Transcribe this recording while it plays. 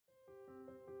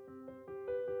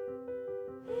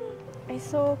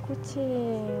Esok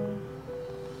kucing.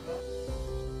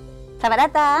 Selamat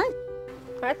datang.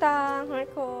 Selamat datang.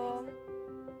 Assalamualaikum.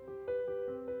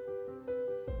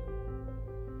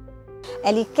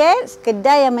 EllyCatz,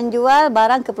 kedai yang menjual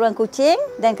barang keperluan kucing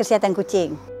dan kesihatan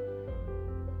kucing.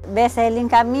 Best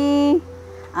selling kami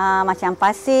macam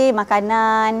pasir,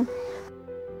 makanan.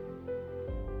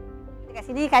 Dekat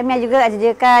sini kami juga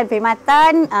sediakan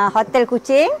perkhidmatan hotel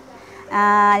kucing,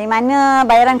 di mana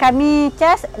bayaran kami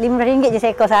cas RM5 je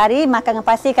seekor sehari. Makan dengan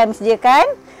pasir kami sediakan.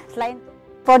 Selain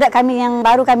produk kami yang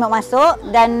baru kami masuk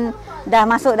dan dah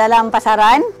masuk dalam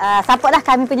pasaran, supportlah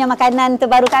kami punya makanan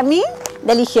terbaru kami,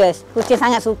 delicious. Kucing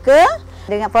sangat suka.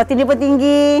 Dengan protein dia pun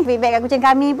tinggi. Feedback kat kucing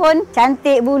kami pun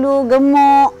cantik bulu,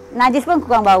 gemuk, najis pun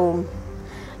kurang bau.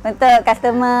 Untuk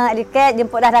customer EllyCatz,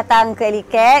 jemputlah datang ke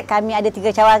EllyCatz. Kami ada 3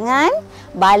 cawangan,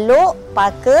 Balok,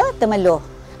 Paka, Temeloh.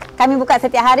 Kami buka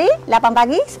setiap hari 8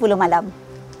 pagi, 10 malam.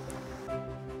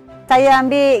 Saya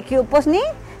ambil QubePos ni,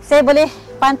 saya boleh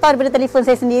pantau daripada telefon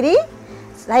saya sendiri.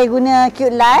 Saya guna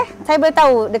QLive. Saya boleh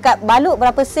tahu dekat Balok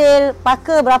berapa sale,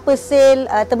 Paka berapa sale,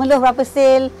 Temeloh berapa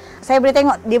sale. Saya boleh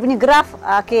tengok dia punya graf.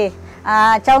 Okey,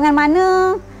 cawangan mana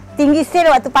tinggi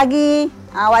sale waktu pagi,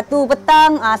 waktu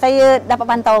petang, saya dapat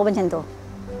pantau macam tu.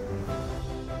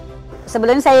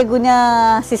 Sebelum ni saya guna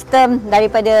sistem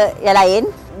daripada yang lain.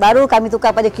 Baru kami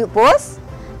tukar pada QubePos.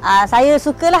 Saya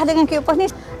sukalah dengan QubePos ni.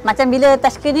 Macam bila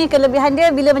touchscreen ni, kelebihan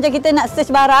dia bila macam kita nak search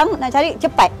barang, nak cari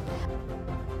cepat.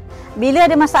 Bila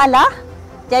ada masalah,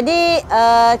 jadi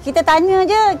kita tanya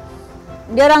je,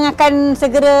 dia orang akan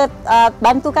segera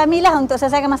bantu kami lah untuk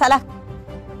selesaikan masalah.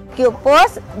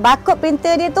 QubePos, barcode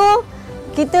printer dia tu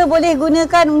kita boleh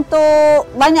gunakan untuk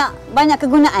banyak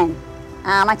kegunaan.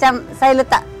 Macam saya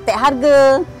letak tag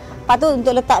harga, lepas tu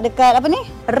untuk letak dekat apa ni,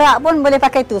 rak pun boleh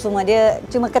pakai tu semua. Dia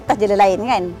cuma kertas je lain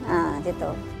kan. Macam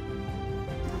tu.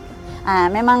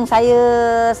 Memang saya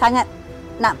sangat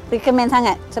nak recommend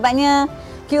sangat. Sebabnya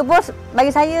QubePos bagi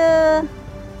saya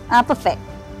perfect.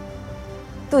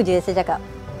 Tu je saya cakap.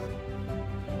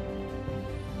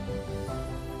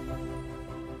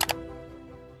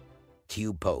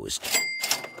 QubePos.